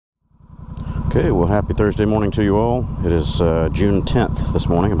Okay, well, happy Thursday morning to you all. It is June 10th this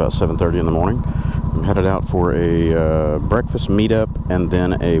morning, about 7:30 in the morning. I'm headed out for a breakfast meetup and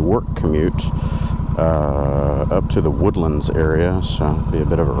then a work commute up to the Woodlands area, so it'll be a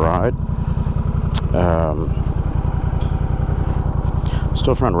bit of a ride.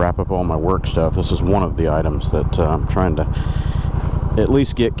 Still trying to wrap up all my work stuff. This is one of the items that I'm trying to at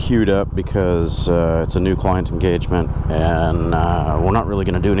least get queued up because it's a new client engagement, and we're not really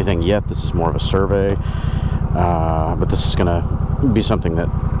going to do anything yet. This is more of a survey, but this is going to be something that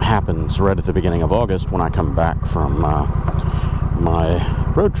happens right at the beginning of August when I come back from my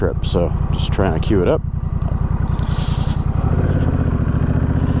road trip. So just trying to queue it up,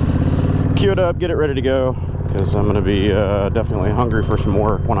 get it ready to go, because I'm going to be definitely hungry for some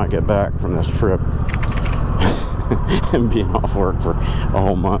work when I get back from this trip. And being off work for a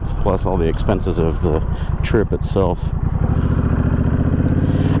whole month, plus all the expenses of the trip itself.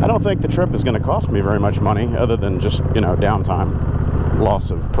 I don't think the trip is going to cost me very much money, other than just, you know, downtime,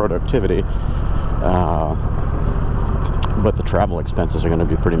 loss of productivity. But the travel expenses are going to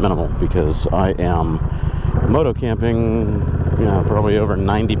be pretty minimal, because I am moto camping, you know, probably over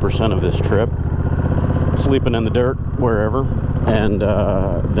 90% of this trip, sleeping in the dirt wherever, and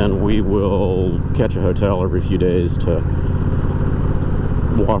then we will catch a hotel every few days to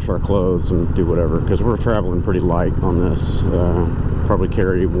wash our clothes and do whatever, because we're traveling pretty light on this. Probably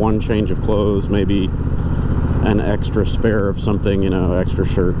carry one change of clothes, maybe an extra spare of something, you know, extra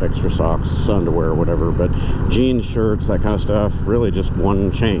shirt, extra socks, underwear, whatever, but jeans, shirts, that kind of stuff, really just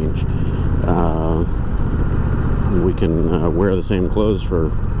one change. We can wear the same clothes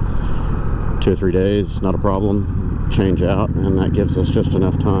for 2 or 3 days, not a problem. Change out, and that gives us just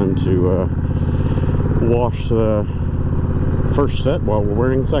enough time to wash the first set while we're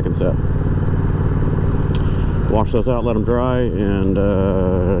wearing the second set. Wash those out, let them dry, and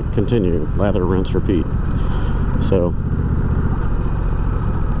continue. Lather, rinse, repeat. So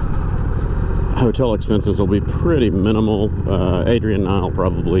hotel expenses will be pretty minimal. Adrian and I will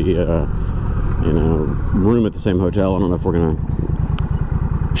probably you know, room at the same hotel. I don't know if we're gonna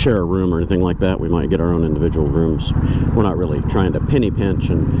share a room or anything like that. We might get our own individual rooms. We're not really trying to penny pinch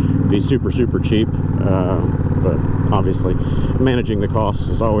and be super cheap, but obviously managing the costs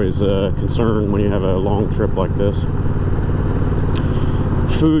is always a concern when you have a long trip like this.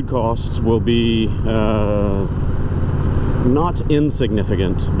 Food costs will be not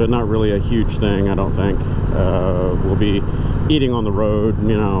insignificant, but not really a huge thing, I don't think. We'll be eating on the road,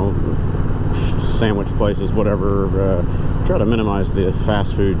 you know, sandwich places, whatever. Try to minimize the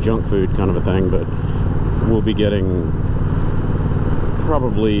fast food, junk food kind of a thing, but we'll be getting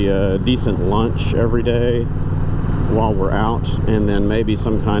probably a decent lunch every day while we're out, and then maybe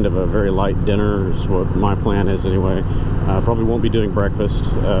some kind of a very light dinner is what my plan is anyway. Probably won't be doing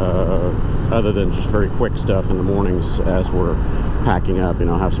breakfast, other than just very quick stuff in the mornings as we're packing up. You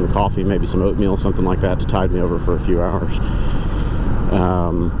know, have some coffee, maybe some oatmeal, something like that to tide me over for a few hours.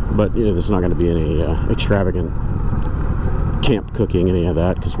 But you know, there's not going to be any extravagant camp cooking, any of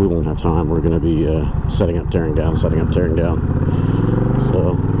that, because we won't have time. We're going to be setting up, tearing down, setting up, tearing down.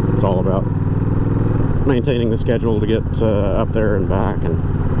 So it's all about maintaining the schedule to get up there and back. And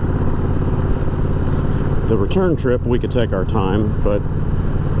the return trip, we could take our time, but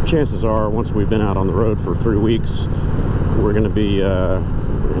chances are, once we've been out on the road for 3 weeks, we're going to be you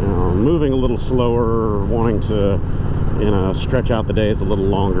know, moving a little slower, wanting to, you know, stretch out the days a little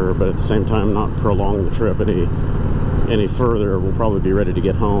longer, but at the same time not prolong the trip any further. We'll probably be ready to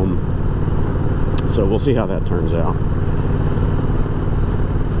get home, so we'll see how that turns out.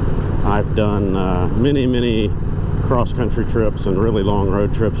 I've done many cross-country trips and really long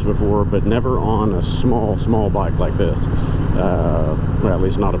road trips before, but never on a small bike like this. Well, at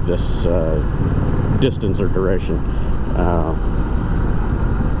least not of this distance or duration.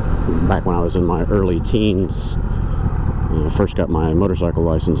 Back when I was in my early teens, when I first got my motorcycle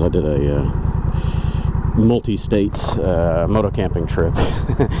license, I did a multi-state moto camping trip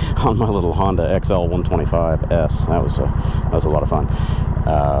on my little Honda XL 125S. That was a lot of fun.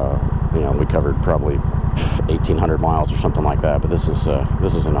 You know, we covered probably 1,800 miles or something like that. But this is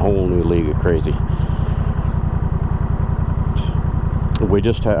in a whole new league of crazy. We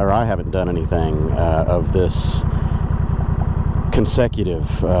just I haven't done anything of this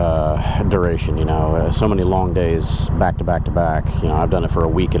consecutive duration, you know, so many long days back to back to back. You know, I've done it for a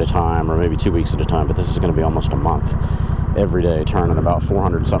week at a time, or maybe 2 weeks at a time, but this is going to be almost a month, every day, turning about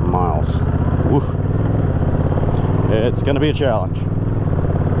 400 something miles. Woo. It's going to be a challenge.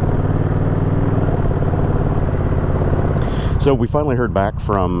 So we finally heard back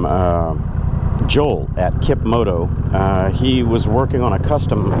from Joel at Kip Moto. He was working on a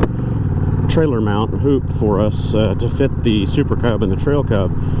custom trailer mount hoop for us to fit the Super Cub and the Trail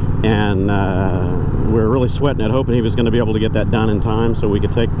Cub, and we were really sweating it, hoping he was going to be able to get that done in time so we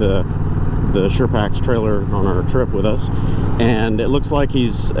could take the SherpaX trailer on our trip with us. And it looks like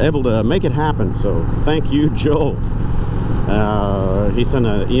he's able to make it happen, so thank you, Joel. He sent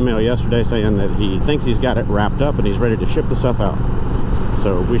an email yesterday saying that he thinks he's got it wrapped up and he's ready to ship the stuff out.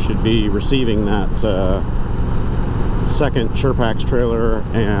 So we should be receiving that second SherpaX trailer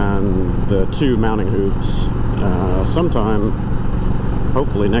and the 2 mounting hoops sometime,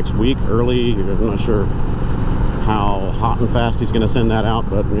 hopefully next week, early. I'm not sure how hot and fast he's going to send that out,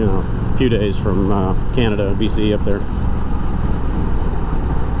 but you know, a few days from Canada, BC up there.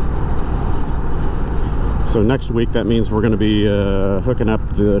 So next week, that means we're going to be hooking up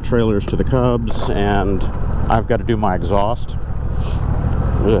the trailers to the Cubs, and I've got to do my exhaust.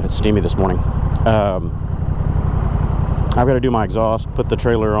 Ugh, it's steamy this morning. I've got to do my exhaust, put the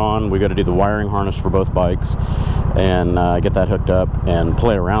trailer on. We got to do the wiring harness for both bikes, and get that hooked up and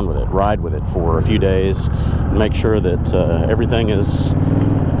play around with it, ride with it for a few days, make sure that everything is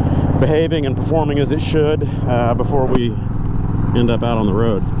behaving and performing as it should before we end up out on the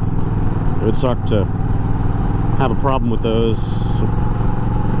road. It would suck to have a problem with those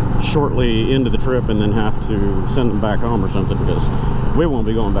shortly into the trip and then have to send them back home or something, because we won't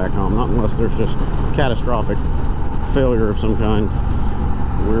be going back home, not unless there's just catastrophic failure of some kind.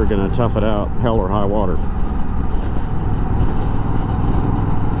 We're gonna tough it out, hell or high water.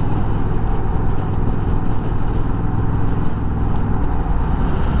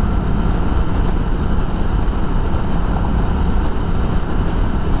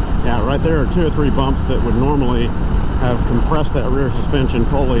 Yeah, right there are 2 or 3 bumps that would normally have compressed that rear suspension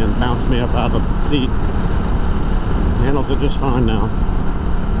fully and bounced me up out of the seat. Handles it just fine now.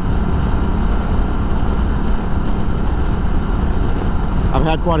 I've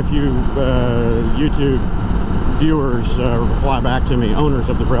had quite a few YouTube viewers reply back to me, owners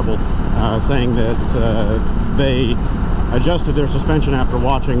of the Rebel, saying that they adjusted their suspension after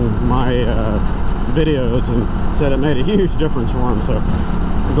watching my videos and said it made a huge difference for them. So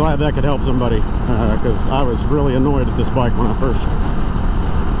I'm glad that could help somebody, because I was really annoyed at this bike when I first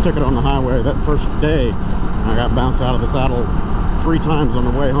took it on the highway. That first day, I got bounced out of the saddle 3 times on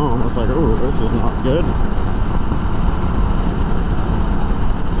the way home. I was like, oh, this is not good.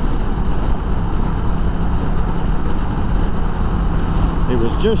 It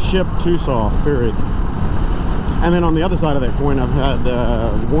was just shipped too soft, period. And then on the other side of that coin, I've had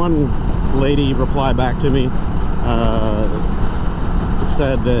one lady reply back to me,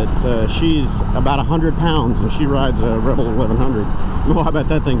 said that she's about 100 pounds and she rides a Rebel 1100. Well, I bet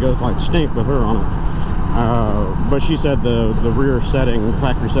that thing goes like stink with her on it. But she said the rear setting,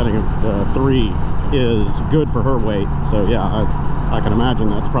 factory setting of 3 is good for her weight. So yeah, I can imagine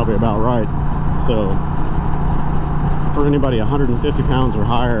that's probably about right. So for anybody 150 pounds or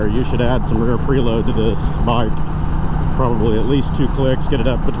higher, you should add some rear preload to this bike. Probably at least 2 clicks, get it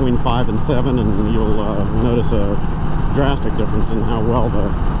up between 5 and 7, and you'll notice a drastic difference in how well the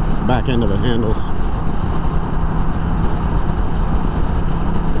back end of it handles.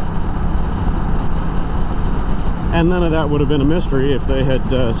 And none of that would have been a mystery if they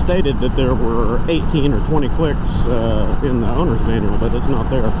had stated that there were 18 or 20 clicks in the owner's manual, but it's not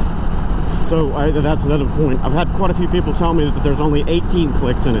there. So that's another point. I've had quite a few people tell me that there's only 18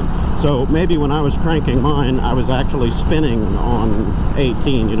 clicks in it. So maybe when I was cranking mine, I was actually spinning on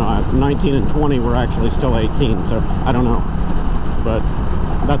 18. You know, 19 and 20 were actually still 18. So I don't know. But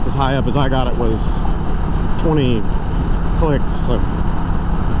that's as high up as I got it, was 20 clicks. So.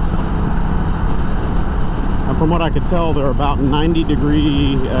 And from what I could tell, there are about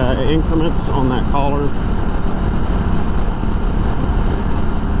 90-degree increments on that collar.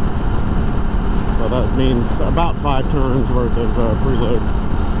 So that means about 5 turns worth of preload.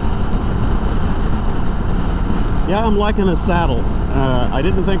 Yeah, I'm liking this saddle. I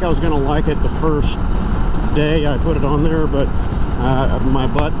didn't think I was going to like it the first day I put it on there, but my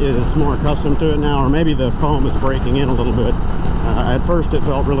butt is more accustomed to it now, or maybe the foam is breaking in a little bit. At first it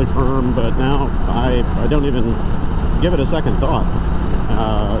felt really firm, but now I don't even give it a second thought.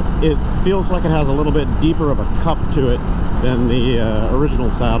 It feels like it has a little bit deeper of a cup to it than the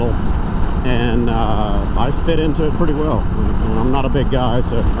original saddle. And I fit into it pretty well. I'm not a big guy,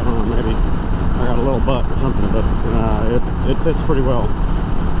 so I don't know, maybe I got a little butt or something, but it fits pretty well.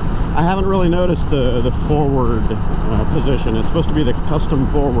 I haven't really noticed the forward position. It's supposed to be the custom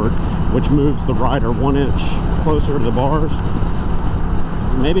forward, which moves the rider 1 inch closer to the bars.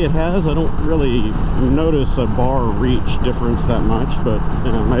 Maybe it has. I don't really notice a bar reach difference that much, but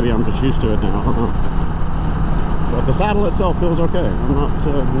maybe I'm just used to it now. I don't know. But the saddle itself feels okay. I'm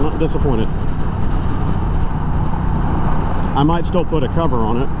not disappointed. I might still put a cover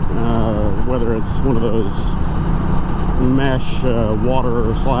on it, whether it's one of those mesh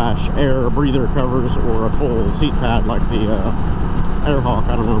water / air breather covers or a full seat pad like the Airhawk.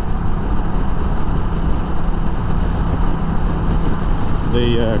 I don't know.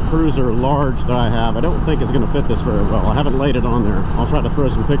 The Cruiser Large that I have, I don't think is going to fit this very well. I haven't laid it on there. I'll try to throw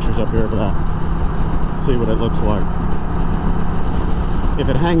some pictures up here for that. See what it looks like. If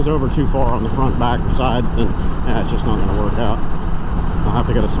it hangs over too far on the front, back, or sides, then it's just not going to work out. I'll have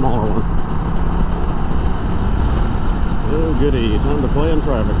to get a smaller one. Oh goody, time to play in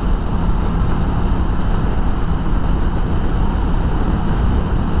traffic.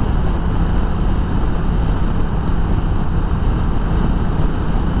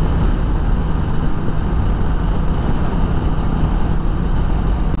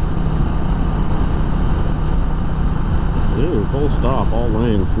 Ooh, full stop, all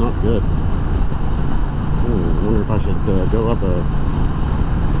lanes, not good. I wonder if I should go up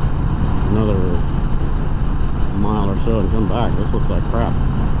another mile or so and come back. This looks like crap.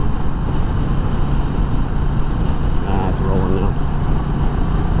 Ah, it's rolling now.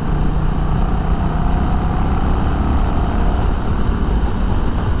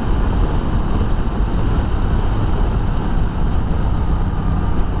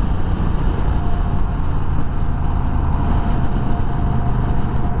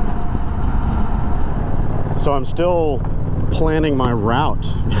 So I'm still planning my route.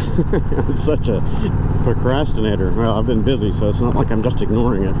 I'm such a procrastinator. Well, I've been busy, so it's not like I'm just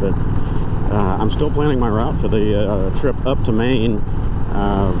ignoring it, but I'm still planning my route for the trip up to Maine.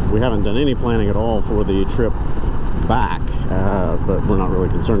 We haven't done any planning at all for the trip back, but we're not really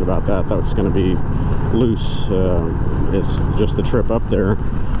concerned about that. That's going to be loose. It's just the trip up there.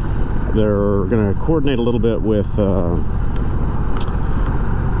 They're going to coordinate a little bit with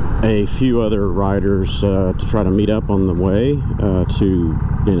a few other riders to try to meet up on the way to,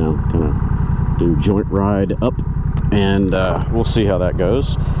 you know, kind of do joint ride up, and we'll see how that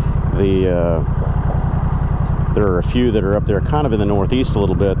goes. There are a few that are up there kind of in the northeast a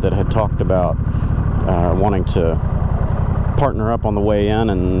little bit that had talked about wanting to partner up on the way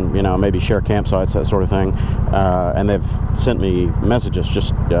in and, you know, maybe share campsites, that sort of thing, and they've sent me messages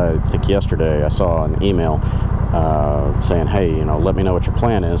just I think yesterday. I saw an email saying, hey, you know, let me know what your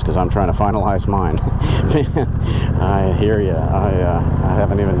plan is, because I'm trying to finalize mine. I hear you. I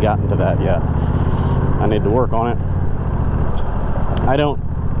haven't even gotten to that yet. I need to work on it. I don't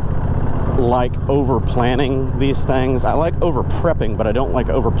like over planning these things. I like over prepping, but I don't like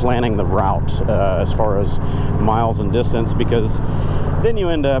over planning the route as far as miles and distance, because then you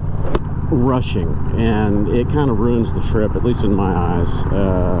end up rushing and it kind of ruins the trip, at least in my eyes.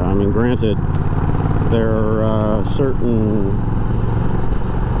 I mean, granted, there are certain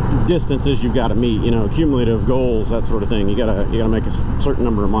distances you've got to meet, you know, cumulative goals, that sort of thing. You gotta make a certain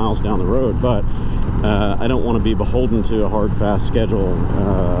number of miles down the road, but I don't want to be beholden to a hard, fast schedule.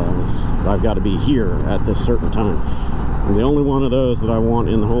 I've got to be here at this certain time. And the only one of those that I want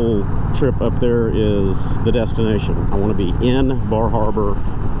in the whole trip up there is the destination. I want to be in Bar Harbor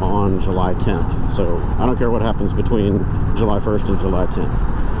on July 10th. So I don't care what happens between July 1st and July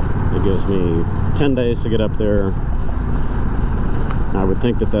 10th. It gives me 10 days to get up there. I would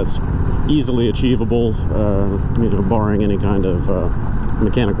think that that's easily achievable, you know, barring any kind of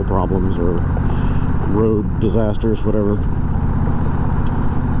mechanical problems or road disasters, whatever.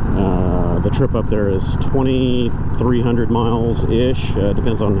 The trip up there is 2,300 miles-ish.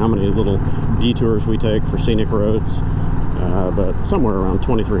 Depends on how many little detours we take for scenic roads, but somewhere around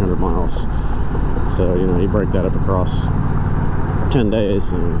 2,300 miles. So, you know, you break that up across 10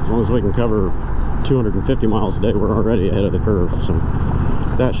 days, and as long as we can cover 250 miles a day, we're already ahead of the curve, so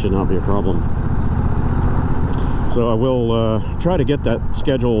that should not be a problem. So I will try to get that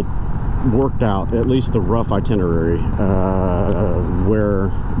schedule worked out, at least the rough itinerary,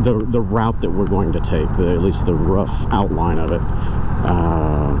 where the route that we're going to take, at least the rough outline of it.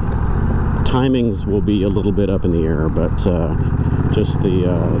 Timings will be a little bit up in the air, but just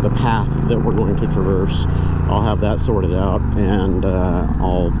the path that we're going to traverse, I'll have that sorted out, and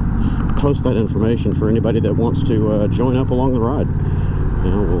I'll post that information for anybody that wants to join up along the ride. You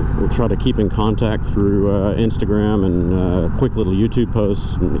know, we'll try to keep in contact through Instagram and quick little YouTube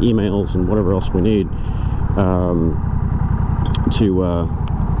posts and emails and whatever else we need to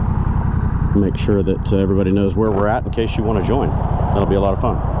make sure that everybody knows where we're at in case you want to join. That'll be a lot of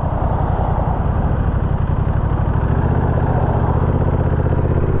fun.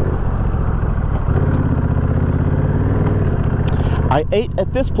 I ate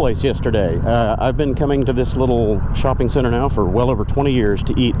at this place yesterday. I've been coming to this little shopping center now for well over 20 years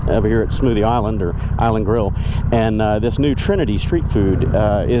to eat over here at Smoothie Island, or Island Grill. And this new Trinity Street Food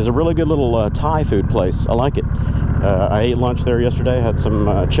is a really good little Thai food place. I like it. I ate lunch there yesterday, had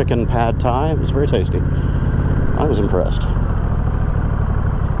some chicken pad Thai. It was very tasty. I was impressed.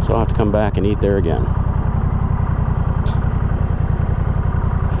 So I'll have to come back and eat there again.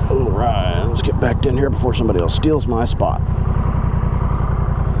 Alright, let's get back in here before somebody else steals my spot.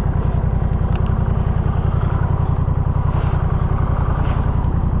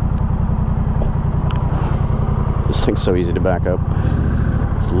 This thing's so easy to back up.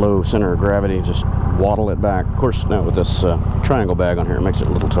 It's low center of gravity, just waddle it back. Of course, now with this triangle bag on here, it makes it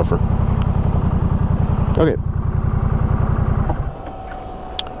a little tougher. Okay.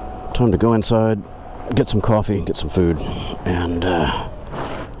 Time to go inside, get some coffee, get some food, and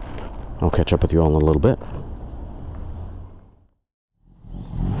I'll catch up with you all in a little bit.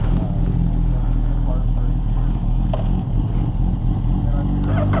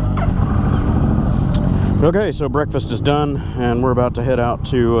 Okay, so breakfast is done, and we're about to head out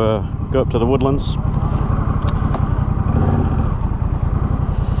to go up to the Woodlands.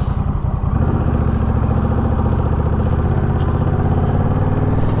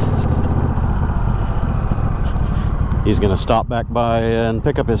 He's going to stop back by and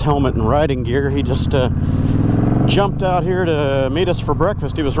pick up his helmet and riding gear. He just jumped out here to meet us for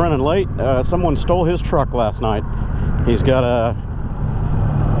breakfast. He was running late. Someone stole his truck last night. He's got a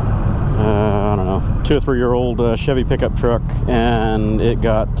I don't know, 2 or 3 year old Chevy pickup truck, and it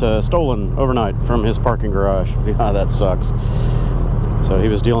got stolen overnight from his parking garage. Yeah, that sucks. So he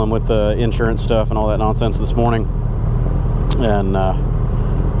was dealing with insurance stuff and all that nonsense this morning, and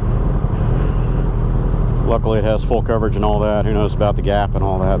luckily it has full coverage and all that. Who knows about the gap and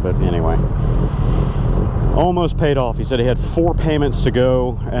all that, but anyway, almost paid off. He said he had 4 payments to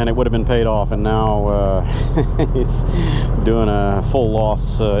go and it would have been paid off, and now he's doing a full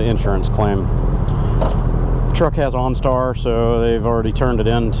loss insurance claim. The truck has OnStar, so they've already turned it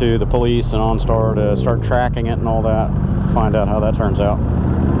in to the police and OnStar to start tracking it and all that. Find out how that turns out.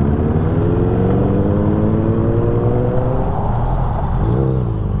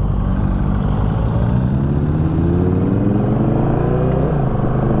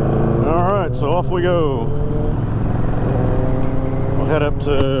 Alright, so off we go. We'll head up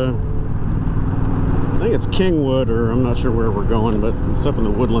to, I think it's Kingwood, or I'm not sure where we're going, but it's up in the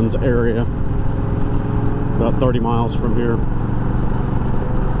Woodlands area. About 30 miles from here.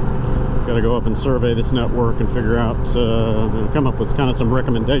 Got to go up and survey this network and figure out, come up with kind of some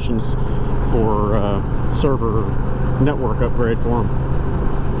recommendations for server network upgrade for them.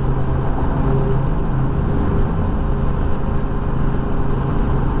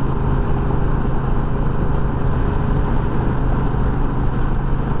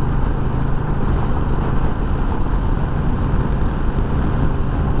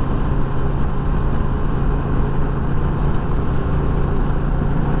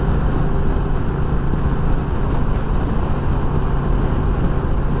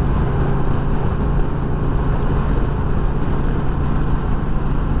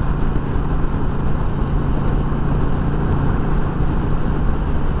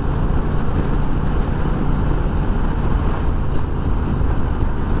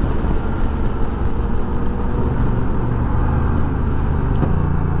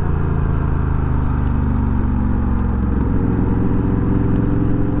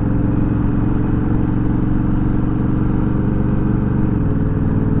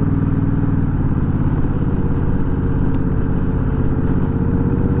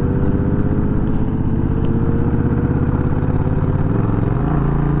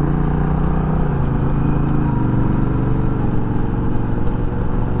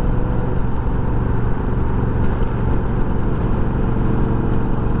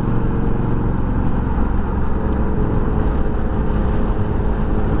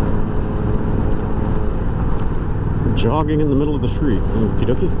 Jogging in the middle of the street. Okie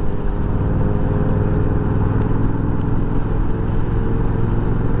dokie.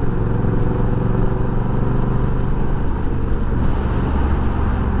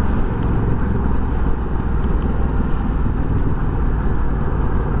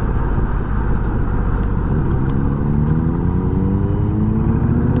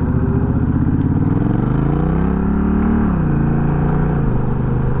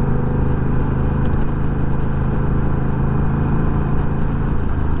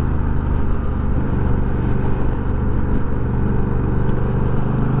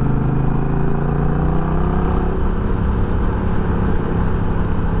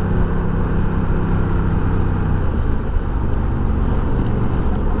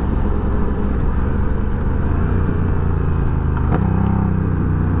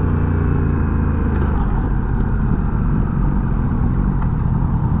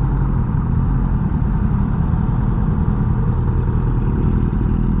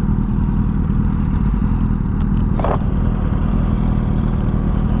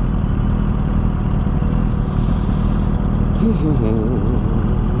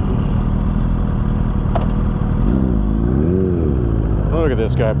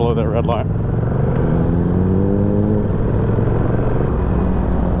 this guy blow that red light.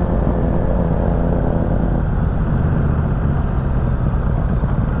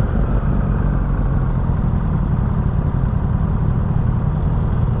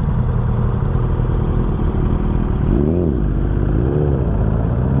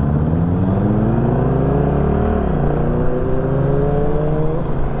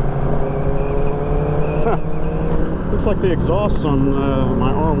 Looks like the exhausts on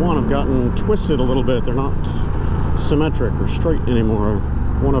my R1 have gotten twisted a little bit. They're not symmetric or straight anymore.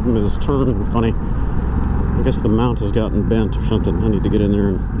 One of them is turned funny. I guess the mount has gotten bent or something. I need to get in there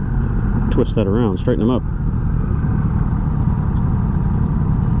and twist that around, straighten them up.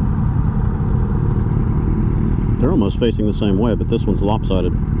 They're almost facing the same way, but this one's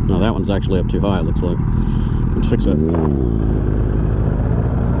lopsided. No, that one's actually up too high, it looks like. Let's fix that.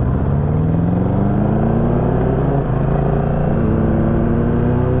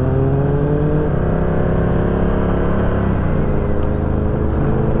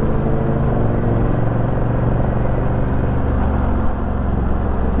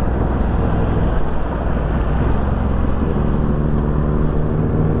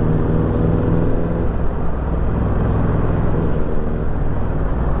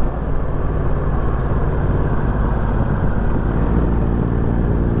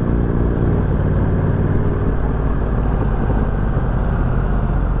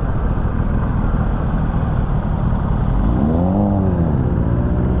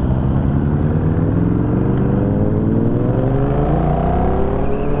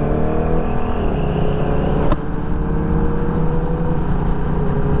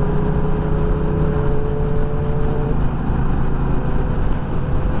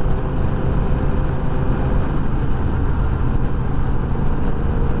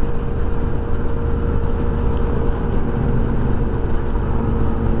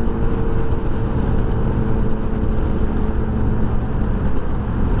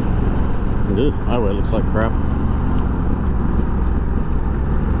 Highway looks like crap.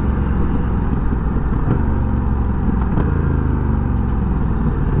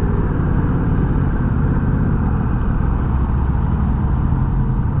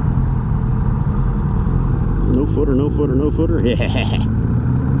 No footer, no footer, no footer. Yeah.